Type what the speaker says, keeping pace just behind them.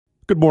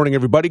Good morning,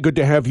 everybody. Good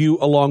to have you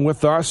along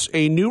with us.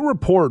 A new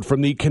report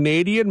from the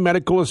Canadian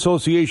Medical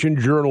Association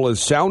Journal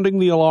is sounding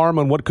the alarm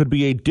on what could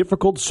be a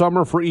difficult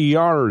summer for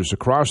ERs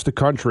across the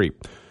country.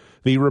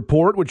 The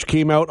report, which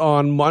came out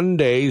on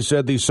Monday,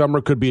 said the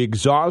summer could be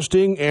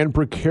exhausting and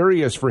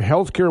precarious for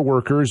healthcare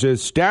workers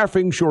as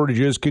staffing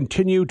shortages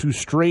continue to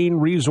strain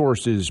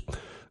resources.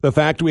 The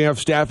fact we have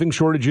staffing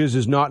shortages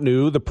is not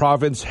new. The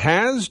province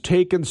has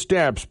taken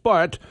steps,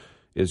 but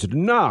is it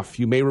enough?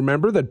 You may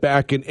remember that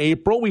back in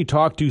April, we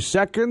talked to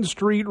Second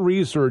Street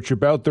Research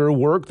about their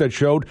work that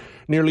showed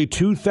nearly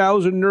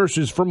 2,000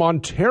 nurses from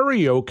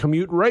Ontario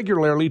commute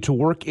regularly to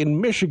work in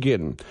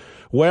Michigan.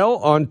 Well,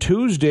 on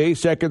Tuesday,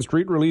 Second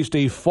Street released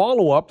a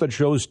follow-up that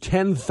shows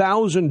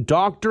 10,000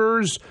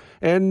 doctors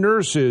and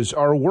nurses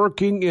are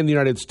working in the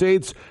United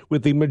States,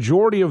 with the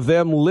majority of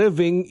them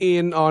living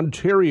in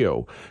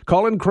Ontario.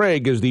 Colin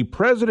Craig is the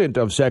president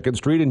of Second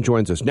Street and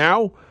joins us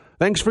now.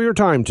 Thanks for your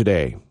time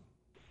today.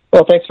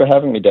 Well, thanks for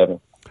having me,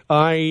 Devin.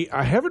 I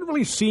haven't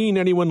really seen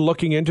anyone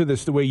looking into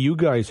this the way you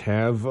guys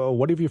have.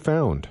 What have you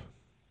found?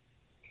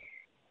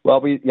 Well,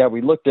 we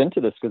looked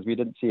into this because we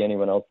didn't see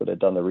anyone else that had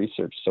done the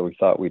research. So we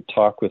thought we'd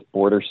talk with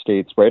border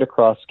states right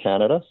across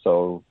Canada.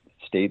 So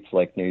states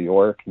like New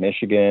York,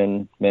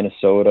 Michigan,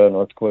 Minnesota,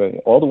 North Dakota,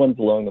 all the ones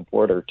along the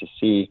border, to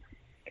see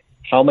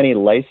how many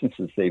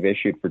licenses they've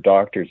issued for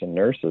doctors and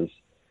nurses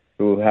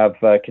who have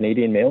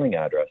Canadian mailing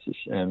addresses.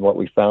 And what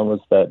we found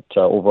was that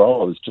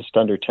overall it was just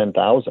under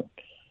 10,000.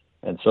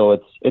 And so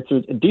it's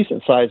a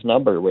decent sized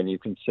number when you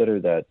consider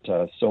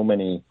that so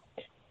many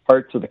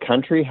parts of the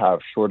country have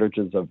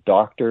shortages of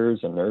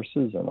doctors and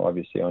nurses, and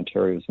obviously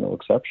Ontario is no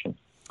exception.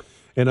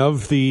 And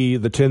of the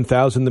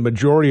 10,000, the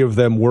majority of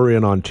them were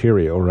in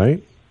Ontario,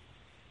 right?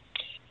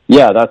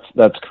 Yeah,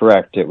 that's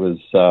correct. It was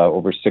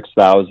over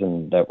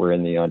 6,000 that were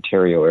in the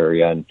Ontario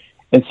area. And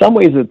in some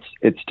ways,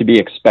 it's to be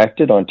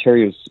expected.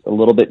 Ontario's a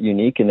little bit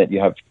unique in that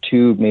you have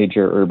two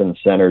major urban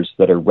centers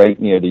that are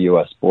right near the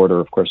U.S. border.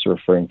 Of course, we're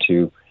referring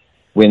to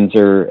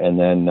Windsor and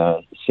then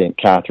St.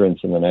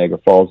 Catharines in the Niagara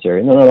Falls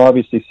area. And then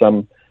obviously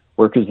some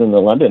workers in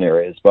the London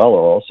area as well are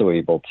also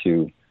able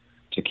to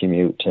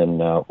commute and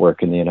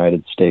work in the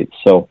United States.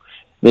 So,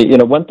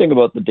 one thing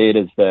about the data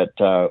is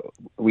that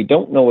we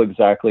don't know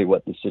exactly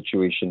what the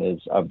situation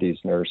is of these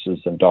nurses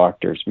and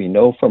doctors. We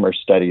know from our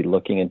study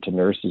looking into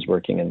nurses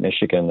working in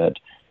Michigan that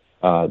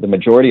the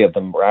majority of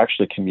them were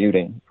actually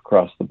commuting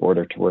across the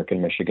border to work in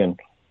Michigan.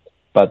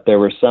 But there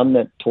were some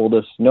that told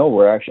us,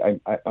 no,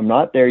 I'm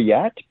not there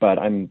yet, but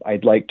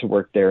I'd like to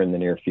work there in the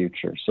near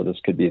future. So this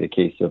could be the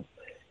case of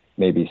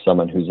maybe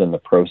someone who's in the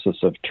process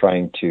of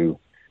trying to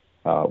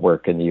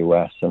work in the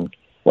U.S. And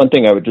one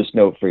thing I would just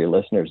note for your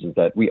listeners is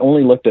that we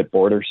only looked at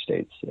border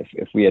states.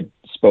 If we had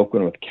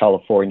spoken with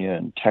California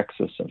and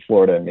Texas and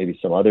Florida and maybe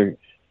some other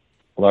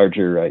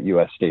larger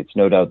U.S. states,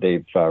 no doubt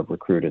they've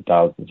recruited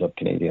thousands of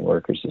Canadian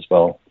workers as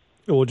well.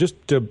 Well, just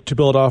to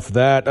build off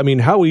that, I mean,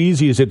 how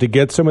easy is it to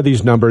get some of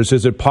these numbers?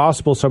 Is it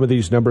possible some of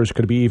these numbers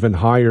could be even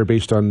higher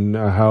based on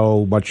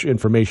how much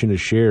information is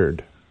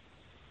shared?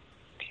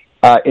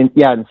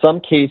 In some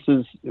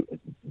cases,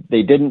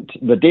 they didn't.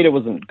 The data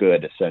wasn't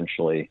good,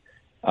 essentially,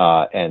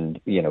 and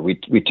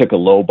we took a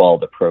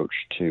lowballed approach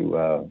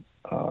to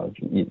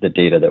the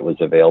data that was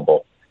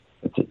available.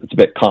 It's a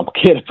bit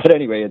complicated, but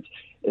anyway,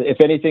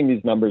 if anything,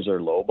 these numbers are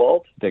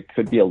lowballed. They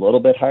could be a little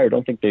bit higher. I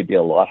don't think they'd be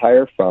a lot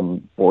higher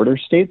from border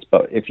states,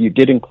 but if you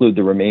did include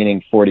the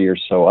remaining 40 or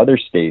so other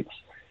states,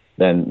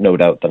 then no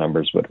doubt the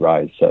numbers would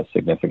rise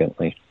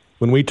significantly.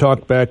 When we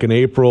talked back in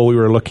April, we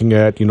were looking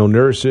at,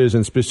 nurses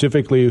and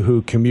specifically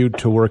who commute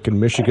to work in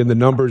Michigan. The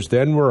numbers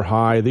then were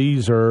high.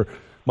 These are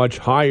much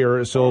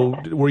higher. So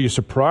were you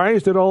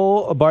surprised at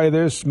all by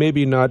this?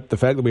 Maybe not the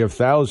fact that we have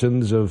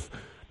thousands of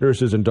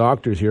nurses and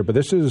doctors here, but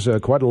this is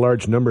quite a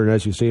large number. And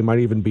as you say, it might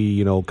even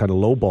be, kind of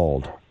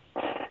lowballed.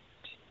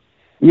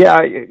 Yeah,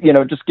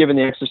 just given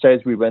the exercise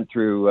we went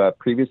through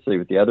previously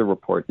with the other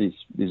report, these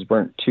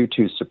weren't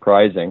too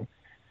surprising.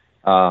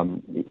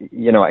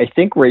 I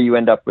think where you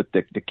end up with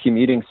the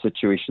commuting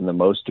situation the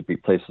most would be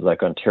places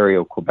like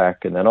Ontario, Quebec,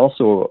 and then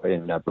also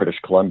in British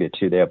Columbia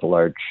too. They have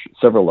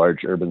several large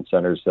urban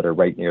centers that are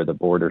right near the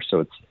border,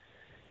 so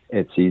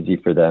it's easy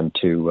for them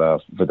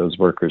for those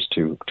workers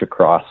to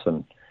cross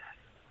and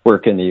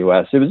work in the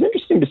U.S. It was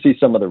interesting to see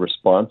some of the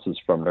responses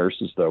from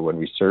nurses though when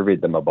we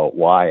surveyed them about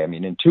why. I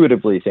mean,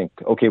 intuitively think,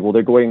 okay, well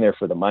they're going there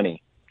for the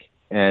money.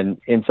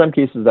 And in some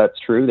cases, that's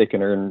true. They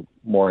can earn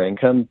more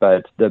income.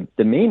 But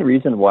the main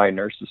reason why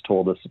nurses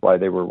told us why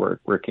they were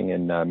working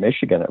in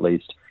Michigan, at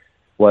least,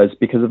 was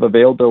because of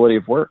availability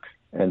of work.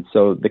 And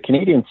so the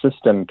Canadian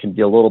system can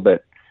be a little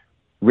bit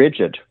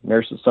rigid.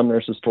 Some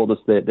nurses told us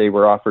that they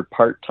were offered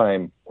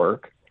part-time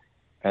work,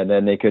 and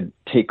then they could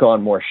take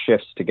on more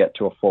shifts to get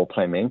to a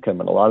full-time income.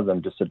 And a lot of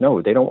them just said,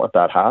 no, they don't want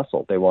that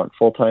hassle. They want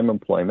full-time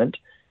employment.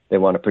 They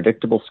want a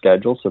predictable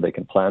schedule so they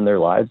can plan their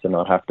lives and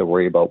not have to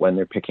worry about when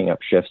they're picking up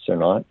shifts or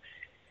not.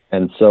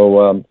 And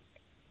so,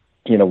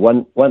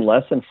 one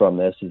lesson from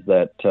this is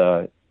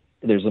that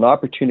there's an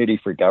opportunity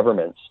for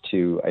governments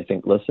to, I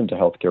think, listen to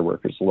healthcare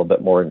workers a little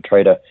bit more and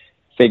try to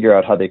figure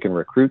out how they can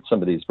recruit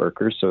some of these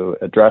workers, so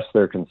address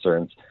their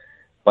concerns.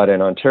 But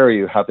in Ontario,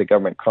 you have the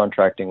government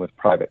contracting with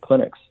private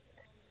clinics.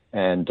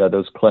 And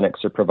those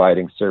clinics are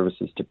providing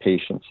services to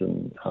patients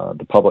in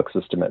the public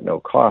system at no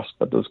cost.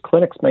 But those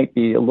clinics might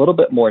be a little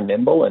bit more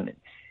nimble and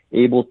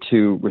able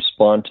to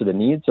respond to the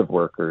needs of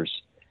workers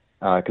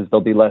because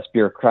they'll be less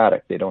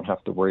bureaucratic. They don't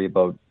have to worry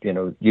about,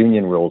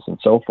 union rules and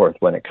so forth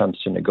when it comes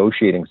to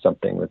negotiating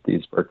something with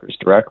these workers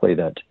directly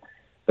that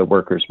the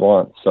workers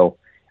want. So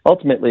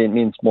ultimately, it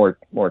means more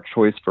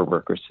choice for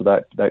workers. So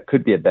that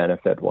could be a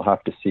benefit. We'll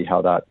have to see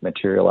how that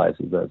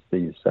materializes as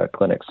these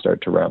clinics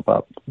start to ramp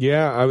up.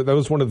 Yeah, that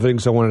was one of the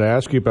things I wanted to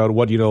ask you about.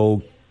 What,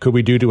 could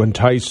we do to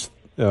entice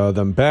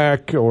them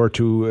back or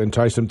to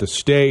entice them to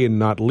stay and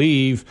not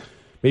leave?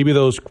 Maybe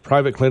those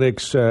private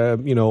clinics,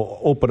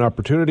 open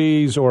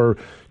opportunities or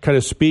kind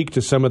of speak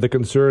to some of the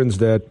concerns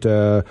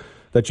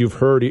that you've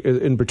heard,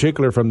 in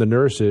particular from the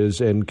nurses,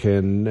 and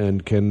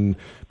can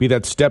be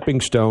that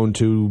stepping stone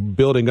to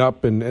building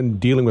up and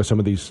dealing with some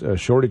of these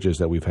shortages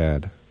that we've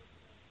had.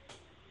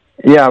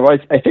 Yeah, well,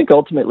 I think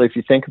ultimately, if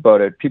you think about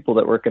it, people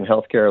that work in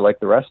healthcare are like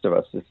the rest of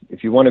us.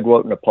 If you want to go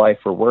out and apply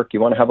for work, you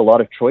want to have a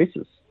lot of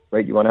choices,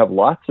 right? You want to have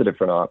lots of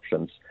different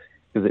options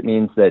because it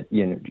means that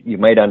you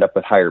might end up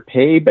with higher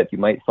pay, but you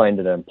might find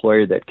an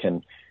employer that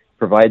can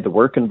provide the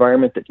work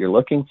environment that you're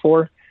looking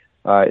for.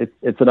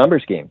 It's a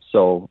numbers game.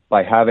 So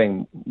by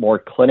having more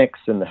clinics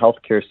in the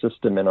healthcare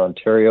system in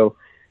Ontario,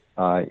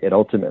 it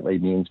ultimately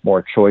means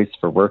more choice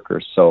for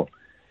workers. So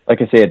like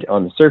I said,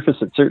 on the surface,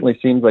 it certainly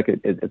seems like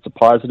it's a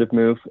positive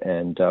move,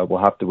 and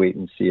we'll have to wait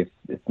and see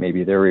if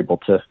maybe they're able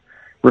to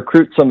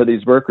recruit some of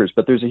these workers.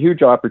 But there's a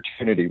huge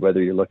opportunity,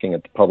 whether you're looking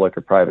at the public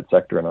or private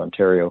sector in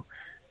Ontario,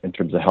 in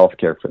terms of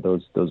healthcare, for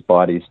those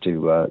bodies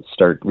to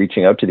start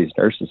reaching out to these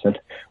nurses. And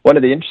one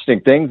of the interesting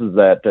things is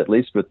that, at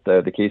least with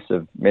the case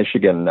of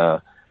Michigan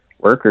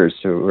workers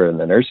who are in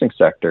the nursing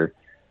sector,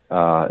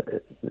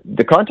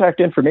 the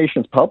contact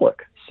information is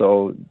public.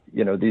 So,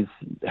 these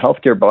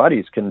healthcare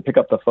bodies can pick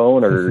up the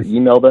phone or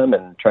email them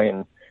and try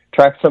and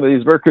track some of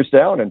these workers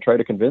down and try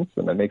to convince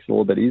them. It makes it a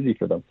little bit easy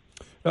for them.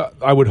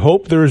 I would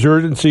hope there's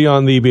urgency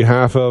on the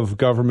behalf of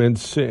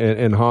governments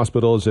and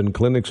hospitals and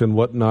clinics and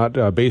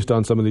whatnot based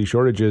on some of these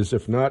shortages.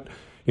 If not,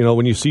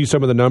 when you see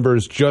some of the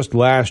numbers, just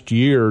last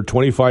year,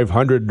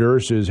 2,500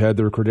 nurses had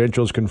their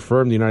credentials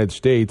confirmed in the United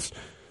States,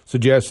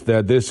 suggests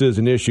that this is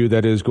an issue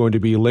that is going to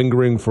be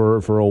lingering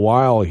for a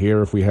while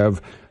here if we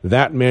have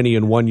that many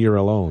in 1 year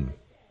alone.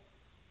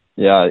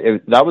 Yeah,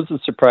 that was a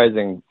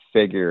surprising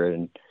figure.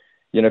 And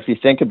if you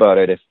think about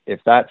it, if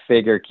that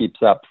figure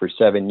keeps up for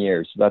 7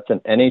 years, that's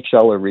an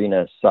NHL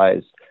arena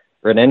sized,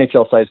 or an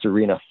NHL sized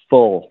arena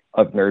full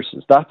of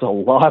nurses. That's a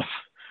lot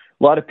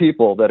of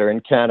people that are in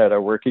Canada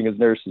working as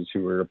nurses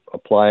who are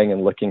applying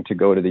and looking to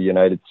go to the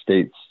United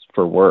States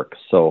for work.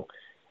 So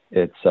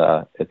it's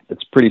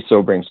pretty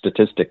sobering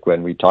statistic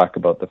when we talk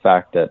about the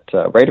fact that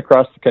right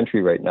across the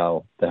country right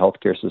now, the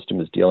healthcare system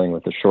is dealing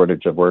with a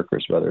shortage of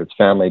workers, whether it's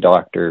family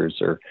doctors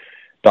or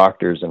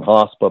doctors in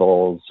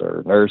hospitals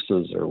or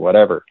nurses or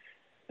whatever.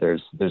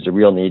 There's a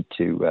real need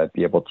to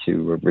be able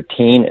to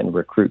retain and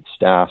recruit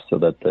staff so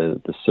that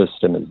the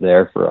system is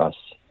there for us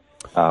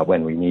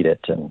when we need it.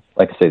 And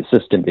like I say, the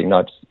system being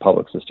not just the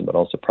public system, but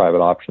also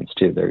private options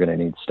too. They're going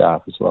to need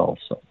staff as well.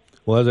 So.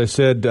 Well, as I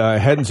said, I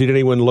hadn't seen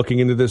anyone looking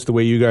into this the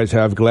way you guys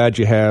have. Glad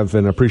you have,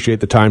 and appreciate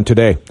the time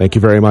today. Thank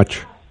you very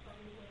much.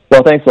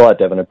 Well, thanks a lot,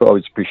 Devin. I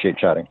always appreciate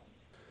chatting.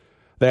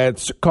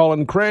 That's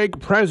Colin Craig,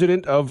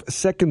 president of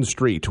 2nd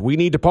Street. We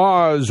need to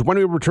pause. When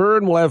we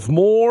return, we'll have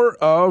more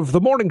of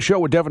The Morning Show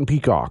with Devin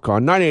Peacock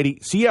on 980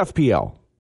 CFPL.